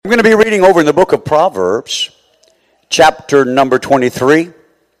We're going to be reading over in the book of Proverbs, chapter number 23,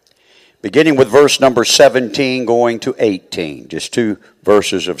 beginning with verse number 17, going to 18. Just two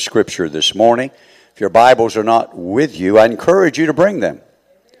verses of Scripture this morning. If your Bibles are not with you, I encourage you to bring them.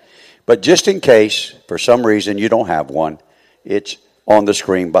 But just in case, for some reason, you don't have one, it's on the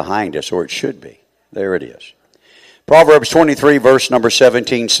screen behind us, or it should be. There it is. Proverbs 23, verse number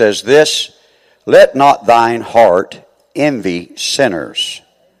 17 says this, "Let not thine heart envy sinners,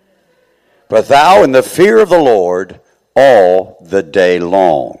 but thou in the fear of the Lord all the day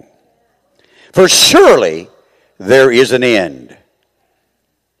long. For surely there is an end,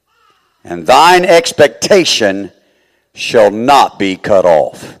 and thine expectation shall not be cut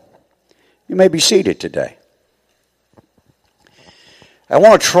off." You may be seated today. I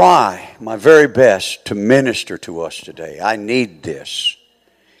want to try my very best to minister to us today. I need this.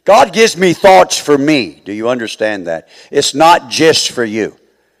 God gives me thoughts for me. Do you understand that? It's not just for you.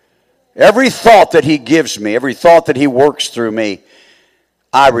 Every thought that He gives me, every thought that He works through me,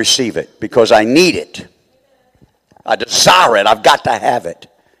 I receive it because I need it. I desire it. I've got to have it.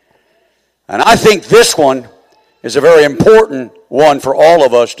 And I think this one is a very important one for all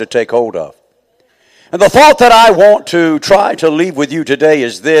of us to take hold of. And the thought that I want to try to leave with you today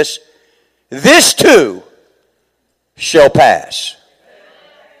is this: this too shall pass.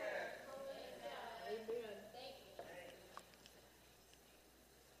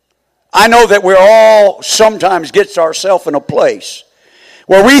 I know that we're all sometimes gets ourselves in a place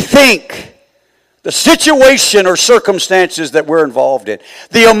where we think the situation or circumstances that we're involved in,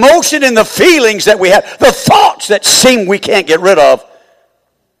 the emotion and the feelings that we have, the thoughts that seem we can't get rid of,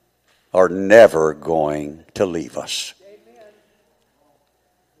 are never going to leave us.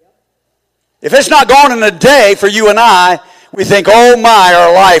 If it's not gone in a day for you and I, we think, oh my,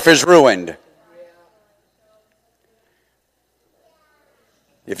 our life is ruined.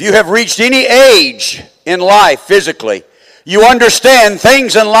 If you have reached any age in life physically, you understand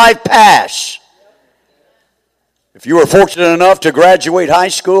things in life pass. If you were fortunate enough to graduate high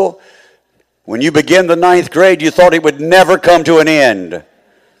school, when you begin the 9th grade, you thought it would never come to an end.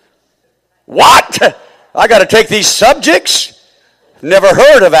 What? I got to take these subjects? Never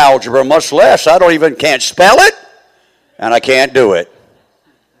heard of algebra, much less. Can't spell it, and I can't do it.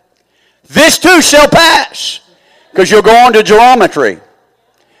 This too shall pass, because you'll go on to geometry.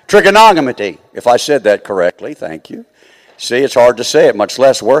 Trigonometry, if I said that correctly, thank you. See, it's hard to say it, much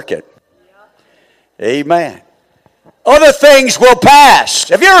less work it. Amen. Other things will pass.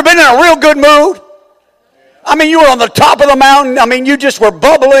 Have you ever been in a real good mood? I mean, you were on the top of the mountain. I mean, you just were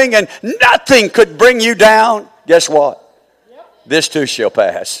bubbling and nothing could bring you down. Guess what? This too shall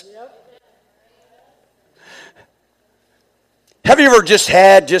pass. Have you ever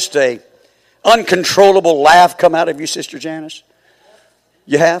had a uncontrollable laugh come out of you, Sister Janice?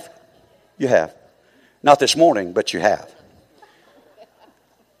 You have? You have. Not this morning, but you have.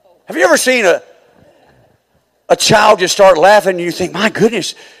 Have you ever seen a child just start laughing and you think, my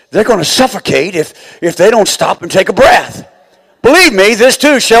goodness, they're going to suffocate if they don't stop and take a breath? Believe me, this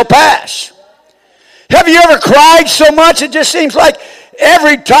too shall pass. Have you ever cried so much it just seems like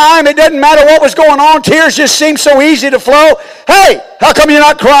every time, it doesn't matter what was going on, tears just seem so easy to flow? Hey, how come you're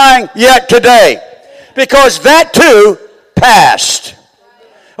not crying yet today? Because that too passed.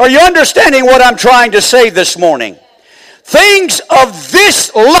 Are you understanding what I'm trying to say this morning? Things of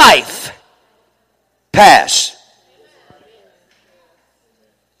this life pass.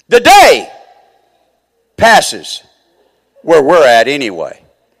 The day passes where we're at anyway.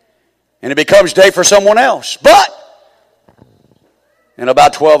 And it becomes day for someone else. But in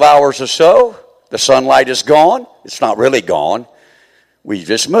about 12 hours or so, the sunlight is gone. It's not really gone. We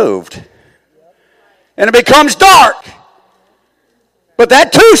just moved. And it becomes dark. But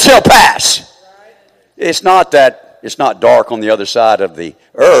that too shall pass. It's not dark on the other side of the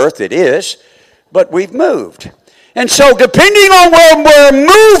earth. It is. But we've moved. And so depending on where we're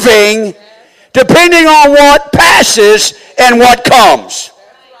moving, depending on what passes and what comes.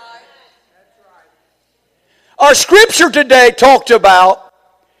 Our scripture today talked about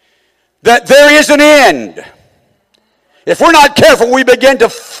that there is an end. If we're not careful, we begin to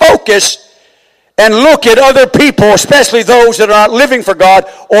focus and look at other people, especially those that are not living for God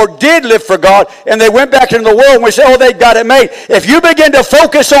or did live for God, and they went back into the world and we say, oh, they got it made. If you begin to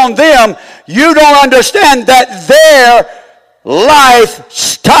focus on them, you don't understand that their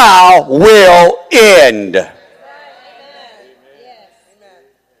lifestyle will end.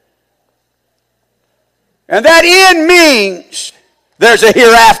 And that end means there's a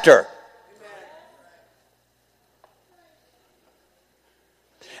hereafter.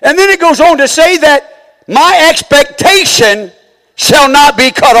 And then it goes on to say that my expectation shall not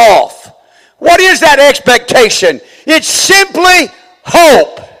be cut off. What is that expectation? It's simply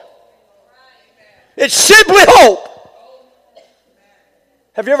hope. It's simply hope.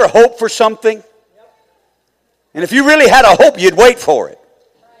 Have you ever hoped for something? And if you really had a hope, you'd wait for it.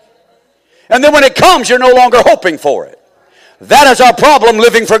 And then when it comes, you're no longer hoping for it. That is our problem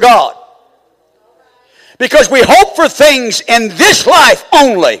living for God. Because we hope for things in this life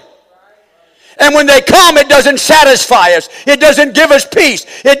only. And when they come, it doesn't satisfy us. It doesn't give us peace.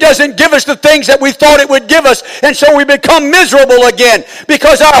 It doesn't give us the things that we thought it would give us. And so we become miserable again.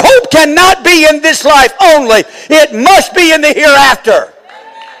 Because our hope cannot be in this life only. It must be in the hereafter.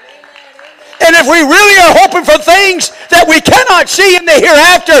 And if we really are hoping for things that we cannot see in the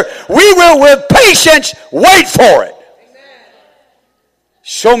hereafter, we will with patience wait for it.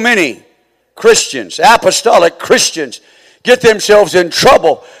 So many Christians, apostolic Christians, get themselves in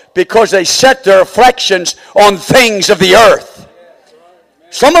trouble because they set their affections on things of the earth.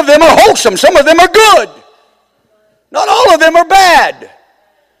 Some of them are wholesome, some of them are good. Not all of them are bad.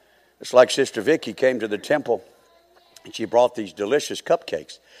 It's like Sister Vicky came to the temple and she brought these delicious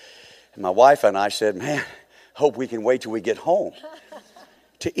cupcakes. And my wife and I said, man, hope we can wait till we get home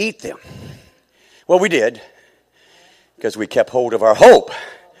to eat them. Well, we did, because we kept hold of our hope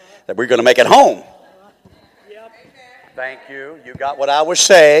that we're going to make it home. Thank you. You got what I was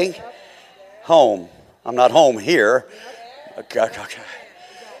saying. Home. I'm not home here. Okay.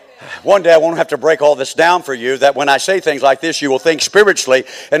 One day I won't have to break all this down for you, that when I say things like this, you will think spiritually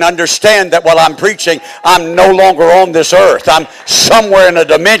and understand that while I'm preaching, I'm no longer on this earth. I'm somewhere in a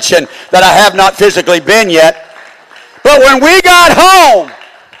dimension that I have not physically been yet. But when we got home,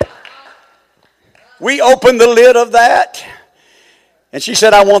 we opened the lid of that. And she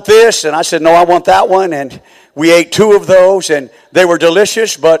said, I want this. And I said, no, I want that one. And we ate 2 of those, and they were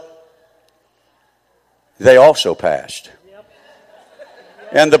delicious, but they also passed.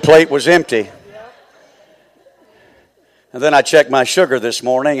 And the plate was empty. And then I checked my sugar this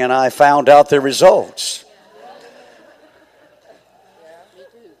morning and I found out the results.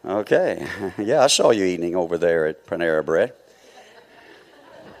 Okay. Yeah, I saw you eating over there at Panera Bread.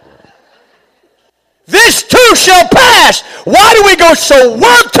 This too shall pass. Why do we go so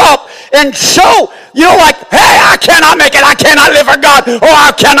worked up and so, like, hey, I cannot make it. I cannot live for God. Or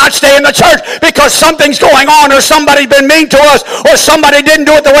I cannot stay in the church because something's going on, or somebody's been mean to us, or somebody didn't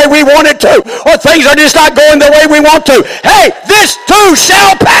do it the way we wanted to, or things are just not going the way we want to. Hey, this too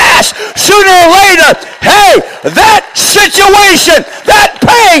shall pass. Sooner or later, hey, that situation, that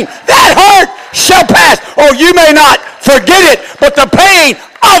pain, that hurt shall pass. Oh, you may not forget it, but the pain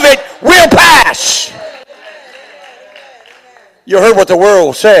of it will pass. You heard what the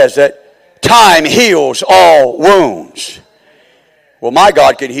world says, that time heals all wounds. Well, my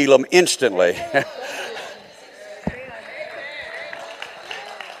God can heal them instantly.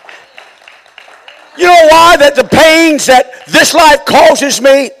 You know why? That the pains that this life causes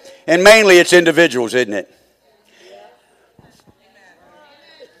me, and mainly it's individuals, isn't it?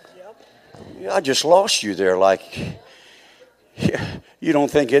 I just lost you there, like, you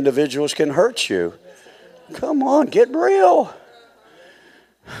don't think individuals can hurt you. Come on, get real.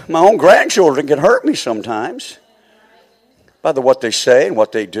 My own grandchildren can hurt me sometimes by what they say and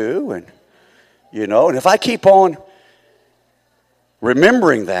what they do. And if I keep on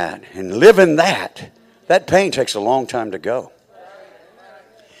remembering that and living that pain takes a long time to go.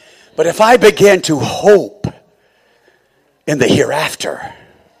 But if I begin to hope in the hereafter,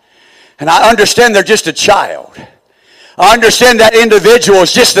 and I understand they're just a child, I understand that individual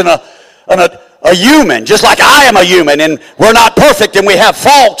is just a human, just like I am a human, and we're not perfect and we have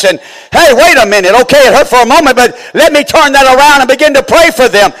faults. And hey, wait a minute, okay, it hurt for a moment, but let me turn that around and begin to pray for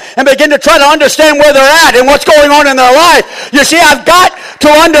them and begin to try to understand where they're at and what's going on in their life. You see, I've got to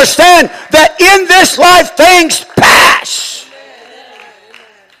understand that in this life things pass.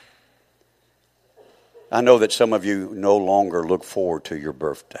 I know that some of you no longer look forward to your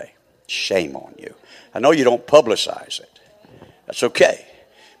birthday. Shame on you. I know you don't publicize it. That's okay.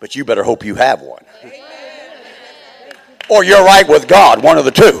 But you better hope you have one. Or you're right with God, one of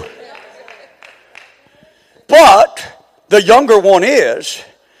the two. But the younger one is,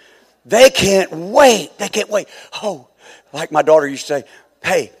 they can't wait. They can't wait. Oh, like my daughter used to say,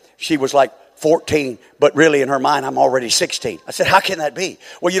 hey, she was like 14, but really in her mind, I'm already 16. I said, how can that be?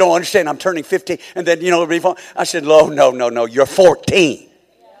 Well, you don't understand. I'm turning 15. And then, I said, no, you're 14.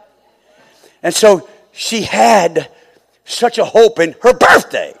 And so she had such a hope in her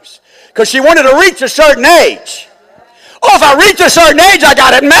birthdays because she wanted to reach a certain age. Oh, if I reach a certain age, I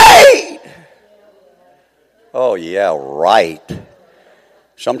got it made. Oh, yeah, right.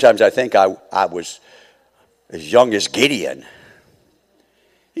 Sometimes I think I was as young as Gideon.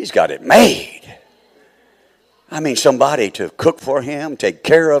 He's got it made. I mean, somebody to cook for him, take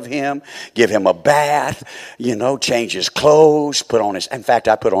care of him, give him a bath, change his clothes, in fact,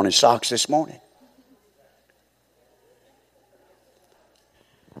 I put on his socks this morning.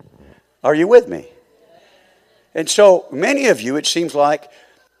 Are you with me? And so many of you, it seems like,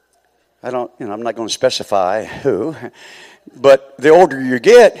 I'm not going to specify who, but the older you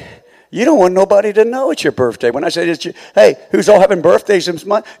get, you don't want nobody to know it's your birthday. When I say, hey, who's all having birthdays this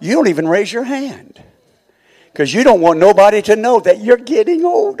month? You don't even raise your hand. Because you don't want nobody to know that you're getting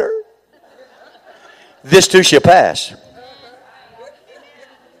older. This too shall pass.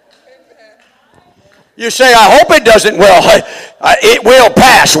 You say, I hope it doesn't. Well, it will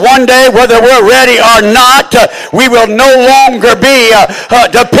pass. One day, whether we're ready or not, we will no longer be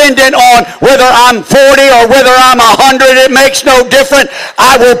dependent on whether I'm 40 or whether I'm 100. It makes no difference.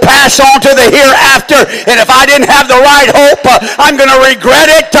 I will pass on to the hereafter. And if I didn't have the right hope, I'm going to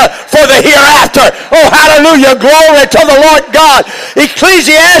regret it for the hereafter. Oh, hallelujah. Glory to the Lord God.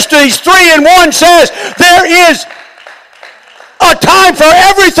 Ecclesiastes 3:1 says, there is a time for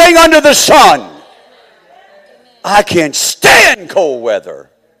everything under the sun. I can't stand cold weather.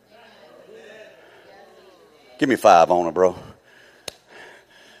 Give me 5 on it, bro.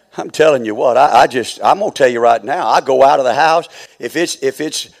 I'm telling you what, I'm going to tell you right now, I go out of the house, if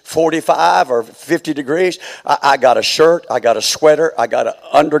it's 45 or 50 degrees, I got a shirt, I got a sweater, I got an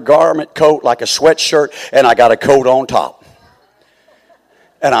undergarment coat like a sweatshirt, and I got a coat on top.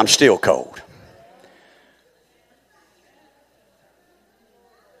 And I'm still cold.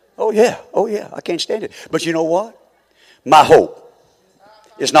 Oh yeah, I can't stand it. But you know what? My hope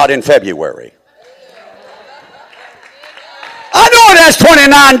is not in February. I know it has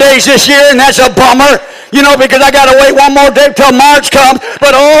 29 days this year, and that's a bummer, because I got to wait one more day till March comes.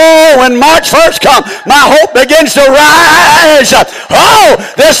 But when March 1st comes, my hope begins to rise. Oh,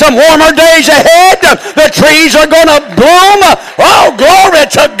 there's some warmer days ahead. The trees are going to bloom. Oh, glory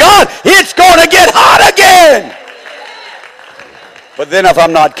to God. It's going to get hot again. But then if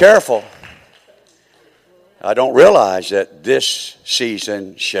I'm not careful, I don't realize that this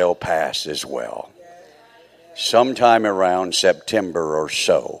season shall pass as well. Sometime around September or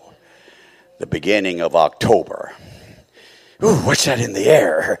so, the beginning of October. Ooh, what's that in the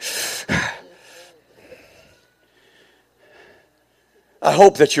air? I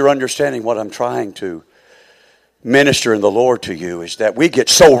hope that you're understanding what I'm trying to minister in the Lord to you, is that we get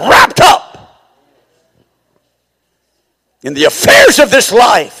so wrapped up in the affairs of this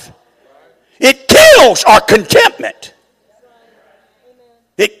life, it kills our contentment.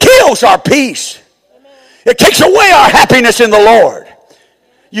 It kills our peace. It takes away our happiness in the Lord.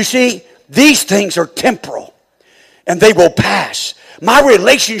 You see, these things are temporal, and they will pass. My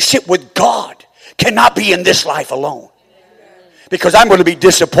relationship with God cannot be in this life alone, because I'm going to be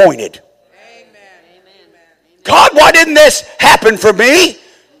disappointed. God, why didn't this happen for me?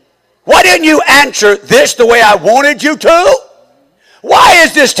 Why didn't you answer this the way I wanted you to? Why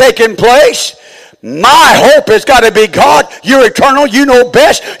is this taking place? My hope has got to be, God, you're eternal, you know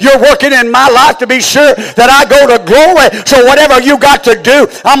best. You're working in my life to be sure that I go to glory. So whatever you got to do,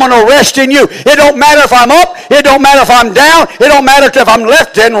 I'm going to rest in you. It don't matter if I'm up. It don't matter if I'm down. It don't matter if I'm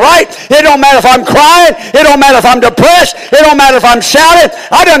left and right. It don't matter if I'm crying. It don't matter if I'm depressed. It don't matter if I'm shouting.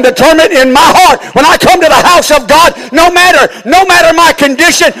 I done determined in my heart, when I come to the house of God, no matter my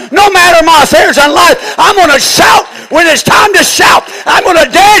condition, no matter my affairs in life, I'm going to shout when it's time to shout. I'm going to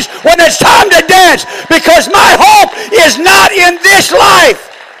dance when it's time to dance. Because my hope is not in this life.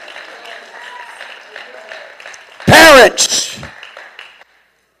 Parents,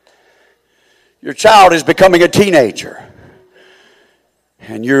 your child is becoming a teenager,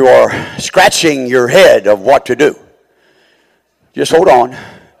 and you are scratching your head of what to do. Just hold on.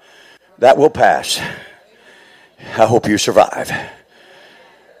 That will pass. I hope you survive.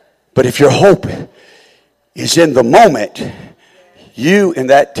 But if your hope is in the moment, you and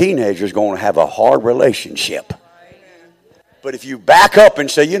that teenager is going to have a hard relationship. But if you back up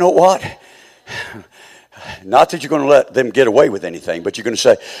and say, you know what? Not that you're going to let them get away with anything, but you're going to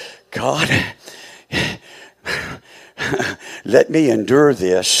say, God, let me endure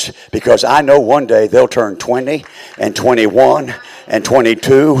this, because I know one day they'll turn 20 and 21 and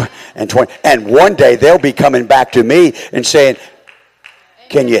 22 and 20. And one day they'll be coming back to me and saying,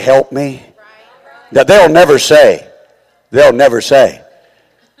 can you help me? Now, they'll never say,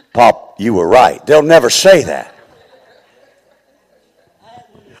 Pop, you were right. They'll never say that.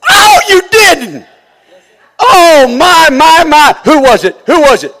 Oh, you didn't. Oh, my. Who was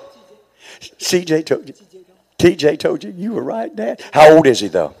it? CJ told you. TJ told you. You were right, Dad. How old is he,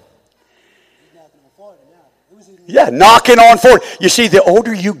 though? Yeah, knocking on 40. You see, the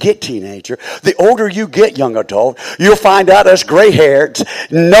older you get, teenager, the older you get, young adult, you'll find out us gray-hairs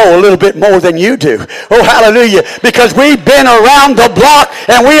know a little bit more than you do. Oh, hallelujah. Because we've been around the block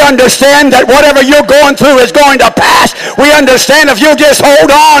and we understand that whatever you're going through is going to pass. We understand if you'll just hold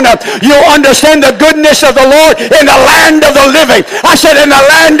on, you'll understand the goodness of the Lord in the land of the living. I said in the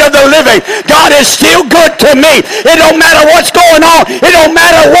land of the living. God is still good to me. It don't matter what's going on. It don't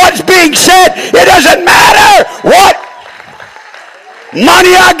matter what's being said. It doesn't matter what money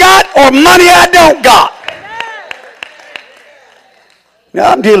I got or money I don't got.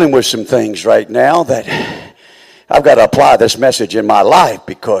 Now I'm dealing with some things right now that I've got to apply this message in my life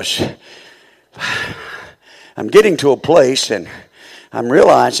because I'm getting to a place and I'm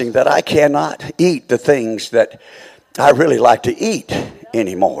realizing that I cannot eat the things that I really like to eat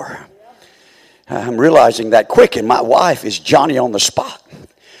anymore. I'm realizing that quick, and my wife is Johnny on the spot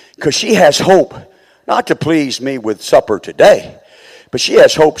because she has hope not to please me with supper today, but she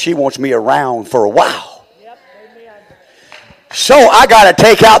has hope she wants me around for a while. So I got to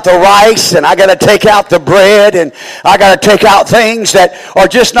take out the rice and I got to take out the bread and I got to take out things that are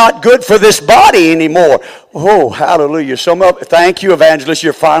just not good for this body anymore. Oh, hallelujah. Thank you, evangelist.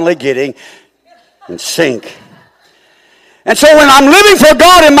 You're finally getting in sync. And so when I'm living for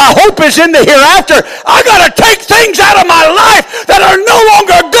God and my hope is in the hereafter, I got to take things out of my life that are no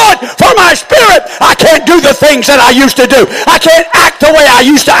longer good for my spirit. I can't do the things that I used to do. I can't act the way I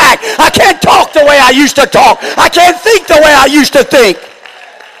used to act. I can't talk the way I used to talk. I can't think the way I used to think.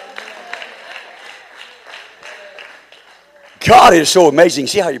 God is so amazing.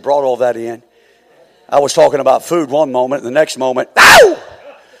 See how you brought all that in? I was talking about food one moment, and the next moment, ow!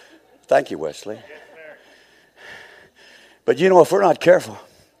 Thank you, Wesley. But you know, if we're not careful,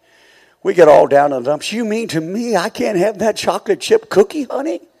 we get all down in the dumps. You mean to me I can't have that chocolate chip cookie,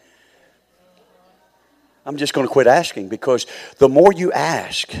 honey? I'm just going to quit asking because the more you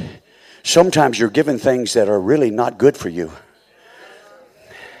ask, sometimes you're given things that are really not good for you.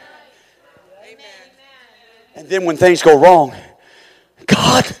 And then when things go wrong,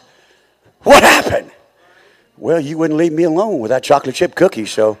 God, what happened? Well, you wouldn't leave me alone with that chocolate chip cookie,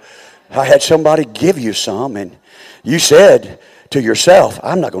 so I had somebody give you some, and you said to yourself,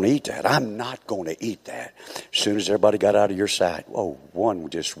 I'm not going to eat that. I'm not going to eat that. As soon as everybody got out of your sight, one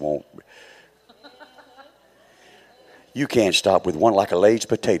just won't. You can't stop with one like a Lay's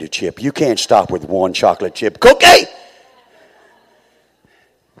potato chip. You can't stop with one chocolate chip cookie.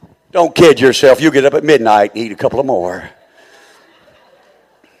 Don't kid yourself. You get up at midnight and eat a couple of more.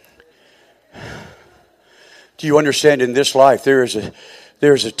 Do you understand in this life there's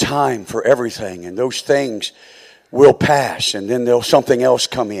a time for everything, and those things will pass, and then there'll something else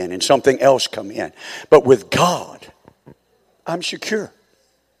come in and something else come in. But with God, I'm secure.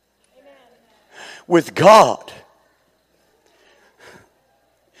 With God,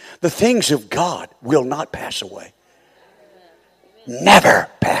 the things of God will not pass away. Never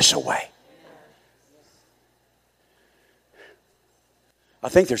pass away. I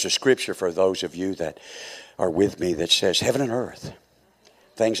think there's a scripture for those of you that are with me that says heaven and earth,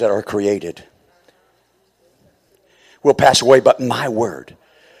 things that are created, will pass away, but my word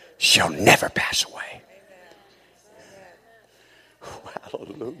shall never pass away. Oh,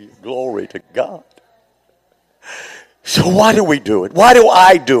 hallelujah. Glory to God. So why do we do it? Why do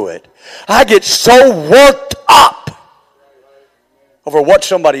I do it? I get so worked up over what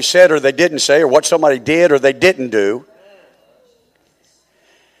somebody said or they didn't say, or what somebody did or they didn't do.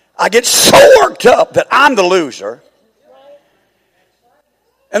 I get so worked up that I'm the loser.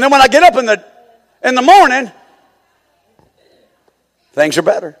 And then when I get up in the morning, things are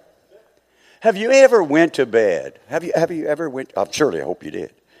better. Have you ever went to bed? Have you ever went? Surely I hope you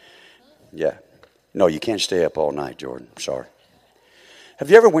did. Yeah. No, you can't stay up all night, Jordan. Sorry.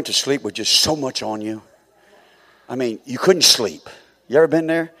 Have you ever went to sleep with just so much on you? I mean, you couldn't sleep. You ever been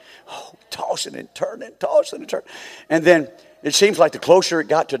there? Oh, tossing and turning, tossing and turning. And then it seems like the closer it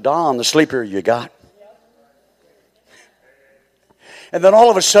got to dawn, the sleepier you got. And then all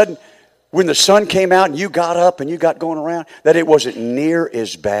of a sudden, when the sun came out and you got up and you got going around, that it wasn't near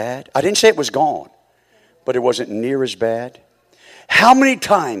as bad. I didn't say it was gone, but it wasn't near as bad. How many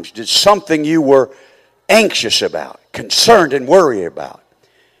times did something you were anxious about, concerned and worried about,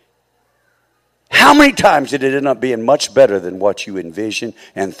 how many times did it end up being much better than what you envisioned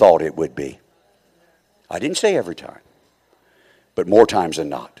and thought it would be? I didn't say every time, but more times than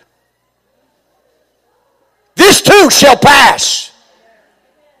not. This too shall pass.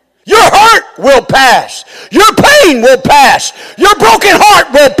 Your hurt will pass. Your pain will pass. Your broken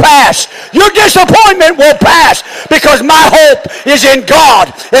heart will pass. Your disappointment will pass, because my hope is in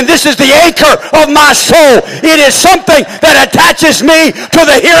God, and this is the anchor of my soul. It is something that attaches me to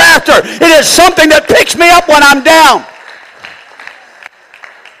the hereafter. It is something that picks me up when I'm down.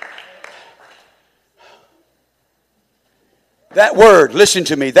 That word, listen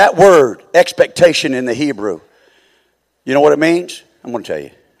to me, that word, expectation in the Hebrew, you know what it means? I'm going to tell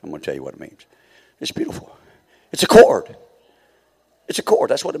you. I'm going to tell you what it means. It's beautiful. It's a cord. It's a cord.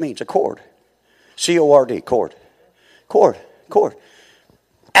 That's what it means, a cord. C-O-R-D, cord. Cord.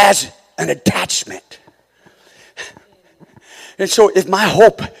 As an attachment. And so if my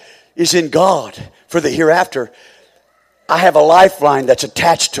hope is in God for the hereafter, I have a lifeline that's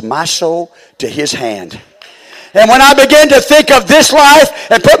attached to my soul, to His hand. And when I begin to think of this life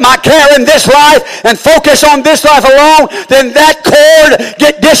and put my care in this life and focus on this life alone, then that cord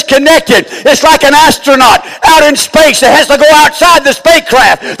get disconnected. It's like an astronaut out in space that has to go outside the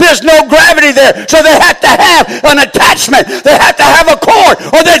spacecraft. There's no gravity there, so they have to have an attachment. They have to have a cord,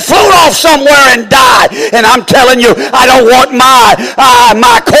 or they'd float off somewhere and die. And I'm telling you, I don't want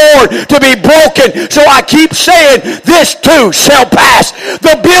my cord to be broken, so I keep saying, this too shall pass.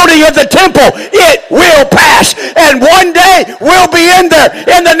 The building of the temple, it will pass. And one day we'll be in there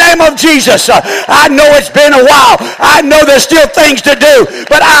in the name of Jesus. I know it's been a while. I know there's still things to do.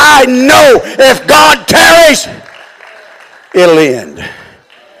 But I know if God tarries, it'll end.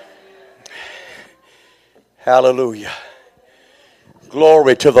 Hallelujah.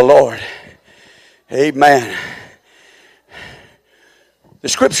 Glory to the Lord. Amen. The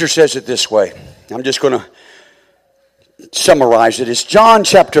scripture says it this way. I'm just going to summarize it. It's John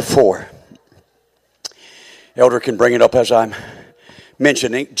chapter 4. Elder can bring it up as I'm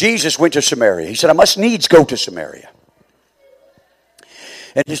mentioning. Jesus went to Samaria. He said, I must needs go to Samaria.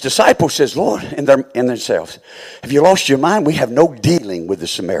 And his disciples says, Lord, in themselves, have you lost your mind? We have no dealing with the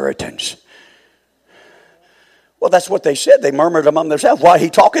Samaritans. Well, that's what they said. They murmured among themselves, why he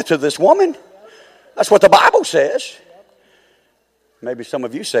talketh to this woman? That's what the Bible says. Maybe some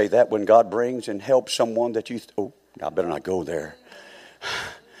of you say that when God brings and helps someone that you, I better not go there.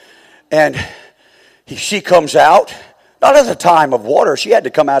 And she comes out, not at the time of water. She had to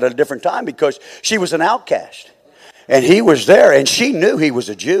come out at a different time because she was an outcast. And he was there, and she knew he was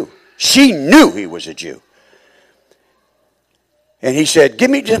a Jew. She knew he was a Jew. And he said, give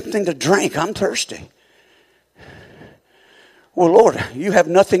me something to drink. I'm thirsty. Well, Lord, you have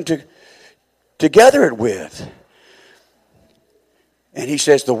nothing to gather it with. And he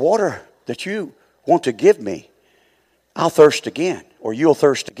says, the water that you want to give me, I'll thirst again. Or you'll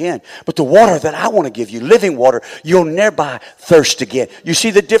thirst again. But the water that I want to give you, living water, you'll never thirst again. You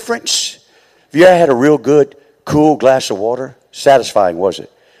see the difference? Have you ever had a real good, cool glass of water? Satisfying, was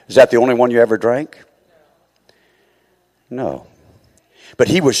it? Is that the only one you ever drank? No. But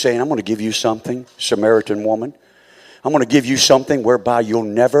he was saying, I'm going to give you something, Samaritan woman. I'm going to give you something whereby you'll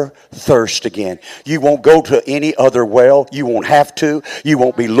never thirst again. You won't go to any other well. You won't have to. You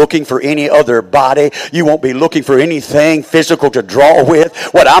won't be looking for any other body. You won't be looking for anything physical to draw with.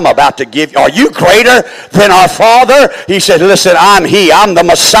 What I'm about to give you. Are you greater than our Father? He said, listen, I'm the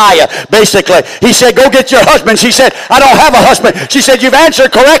Messiah. Basically, he said, go get your husband. She said, I don't have a husband. She said, you've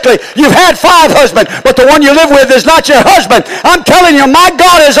answered correctly. You've had 5 husbands, but the one you live with is not your husband. I'm telling you, my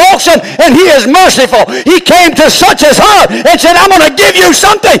God is awesome and he is merciful. He came to such a her and said, I'm going to give you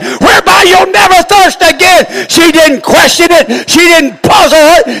something whereby you'll never thirst again. She didn't question it. She didn't puzzle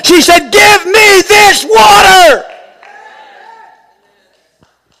it. She said, give me this water.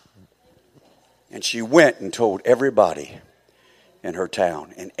 And she went and told everybody in her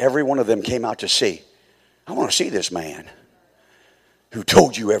town, and every one of them came out to see. I want to see this man who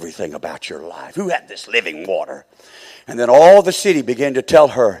told you everything about your life, who had this living water. And then all the city began to tell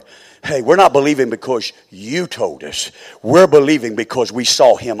her, hey, we're not believing because you told us. We're believing because we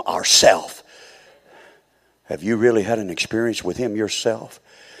saw him ourselves. Have you really had an experience with him yourself?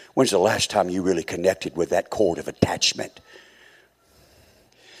 When's the last time you really connected with that cord of attachment?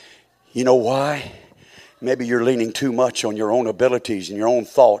 You know why? Maybe you're leaning too much on your own abilities and your own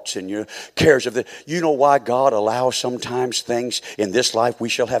thoughts and your cares of the. You know why God allows sometimes things in this life we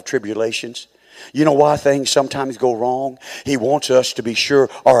shall have tribulations? You know why things sometimes go wrong? He wants us to be sure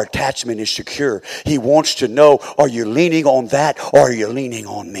our attachment is secure. He wants to know, are you leaning on that or are you leaning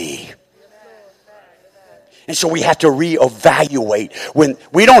on me? And so we have to reevaluate.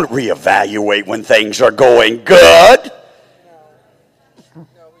 We don't reevaluate when things are going good.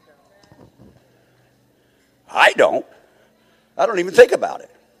 I don't even think about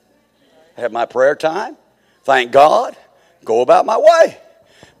it. I have my prayer time. Thank God. Go about my way.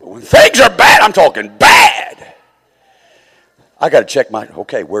 But when things are bad, I'm talking bad, I got to check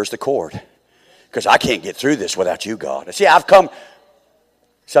okay, where's the cord? Because I can't get through this without you, God. See, I'm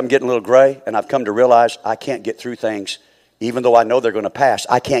getting a little gray, and I've come to realize I can't get through things, even though I know they're going to pass.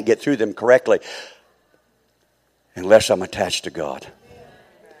 I can't get through them correctly unless I'm attached to God.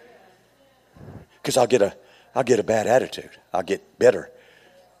 Because I'll get a bad attitude. I'll get bitter.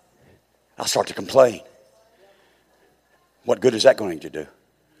 I'll start to complain. What good is that going to do?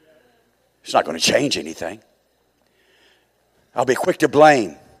 It's not going to change anything. I'll be quick to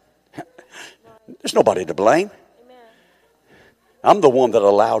blame. There's nobody to blame. I'm the one that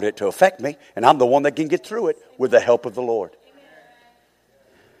allowed it to affect me, and I'm the one that can get through it with the help of the Lord.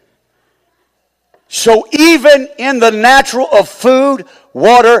 So even in the natural of food,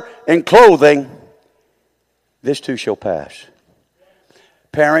 water, and clothing, this too shall pass.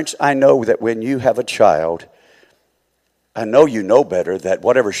 Parents, I know that when you have a child, I know you know better that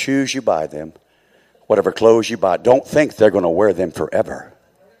whatever shoes you buy them, whatever clothes you buy, don't think they're going to wear them forever.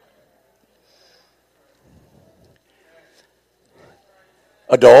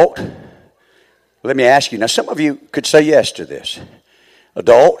 Adult, let me ask you. Now, some of you could say yes to this.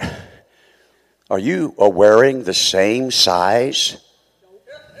 Adult, are you wearing the same size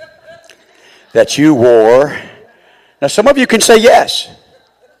that you wore? Now, some of you can say yes.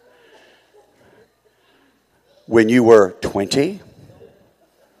 When you were 20?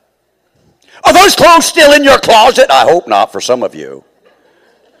 Are those clothes still in your closet? I hope not for some of you.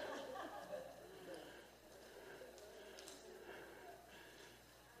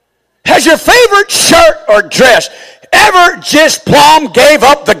 Has your favorite shirt or dress ever just plumb gave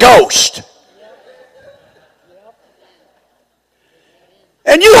up the ghost?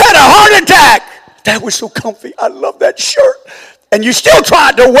 And you had a heart attack. That was so comfy. I love that shirt. And you still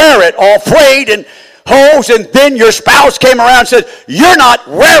tried to wear it all frayed and holes, and then your spouse came around and said, you're not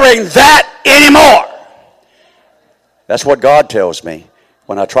wearing that anymore. That's what God tells me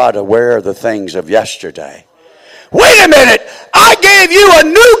when I try to wear the things of yesterday. Wait a minute, I gave you a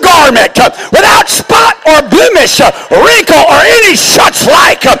new garment without spot or blemish, wrinkle, or any such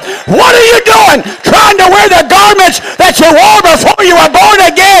like. What are you doing? Trying to wear the garments that you wore before you were born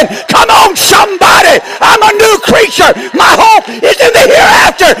again? Come on, somebody. I'm a new creature. My hope is in the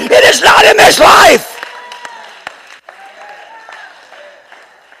hereafter. It is not in this life.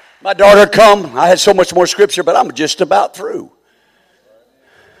 My daughter come. I had so much more scripture, but I'm just about through.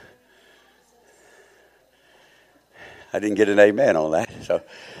 I didn't get an amen on that, so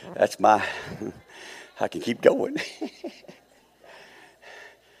that's I can keep going.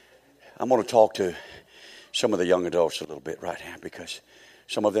 I'm going to talk to some of the young adults a little bit right now, because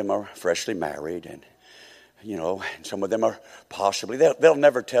some of them are freshly married, and and some of them are possibly, they'll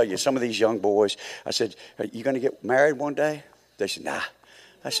never tell you. Some of these young boys, I said, are you going to get married one day? They said, nah.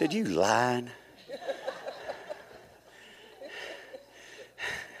 I said, you lying.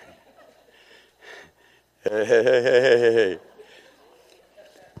 Hey.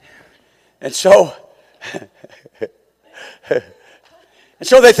 And so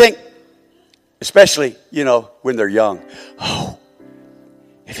they think, especially, when they're young, oh,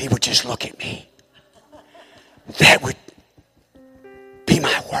 if he would just look at me, that would be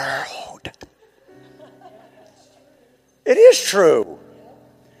my world. It is true.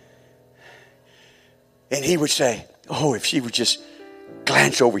 And he would say, oh, if she would just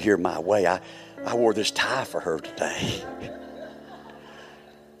glance over here my way, I wore this tie for her today.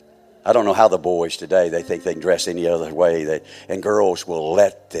 I don't know how the boys today, they think they can dress any other way, and girls will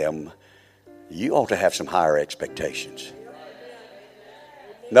let them. You ought to have some higher expectations.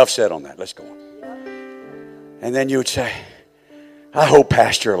 Enough said on that. Let's go on. And then you would say, I hope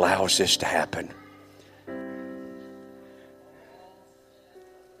Pastor allows this to happen.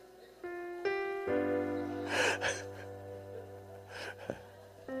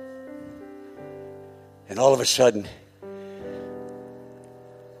 And all of a sudden,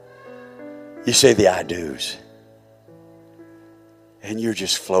 you say the I do's. And you're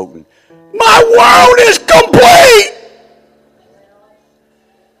just floating. My world is complete!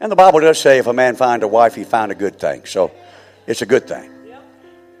 And the Bible does say if a man find a wife, he found a good thing. So it's a good thing.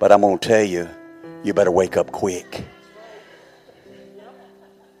 But I'm going to tell you, you better wake up quick.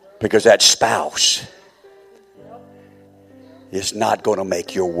 Because that spouse is not going to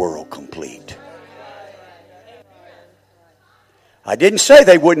make your world complete. I didn't say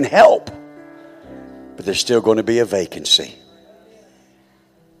they wouldn't help, but there's still going to be a vacancy.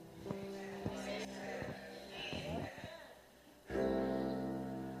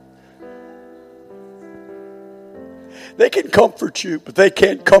 They can comfort you, but they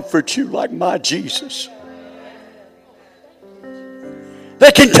can't comfort you like my Jesus.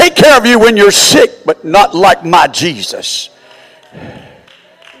 They can take care of you when you're sick, but not like my Jesus.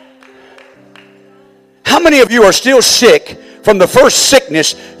 How many of you are still sick from the first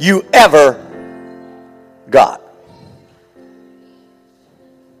sickness you ever got?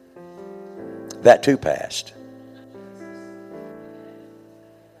 That too passed.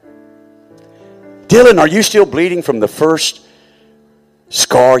 Dylan, are you still bleeding from the first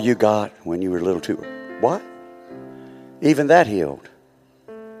scar you got when you were a little too... What? Even that healed.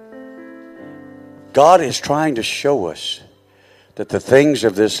 God is trying to show us that the things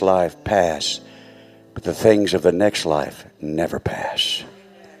of this life pass, but the things of the next life never pass.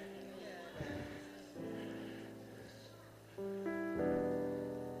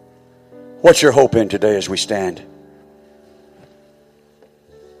 What's your hope in today as we stand?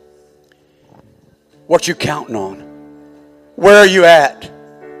 What you counting on? Where are you at?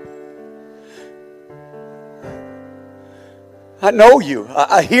 I know you.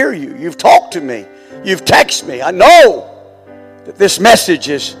 I hear you. You've talked to me. You've texted me. I know that this message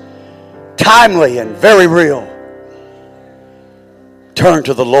is timely and very real. Turn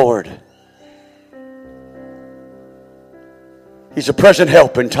to the Lord. He's a present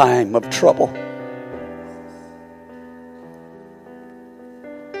help in time of trouble.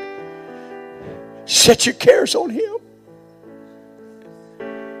 Set your cares on Him.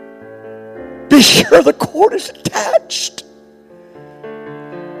 Be sure the cord is attached.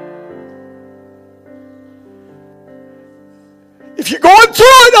 If you're going through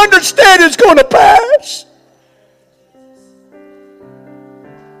it, understand it's going to pass.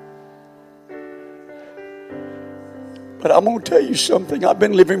 But I'm going to tell you something. I've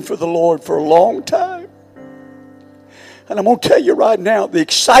been living for the Lord for a long time. And I'm going to tell you right now, the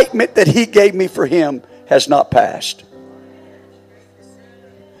excitement that He gave me for Him has not passed.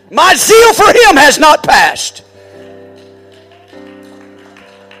 My zeal for Him has not passed.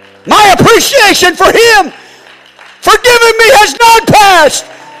 My appreciation for Him forgiving me has not passed.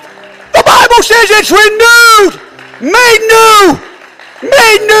 The Bible says it's renewed, made new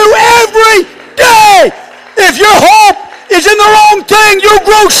every day. If your hope is in the wrong thing, you'll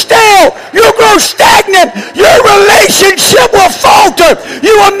grow stale, you'll grow stagnant, your relationship will falter.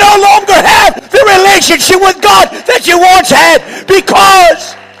 You will no longer have the relationship with God that you once had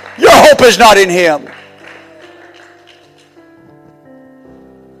because your hope is not in Him.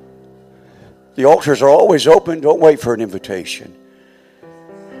 The altars are always open. Don't wait for an invitation.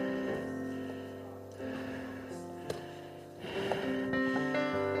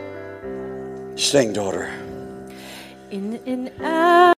 Sing, daughter. In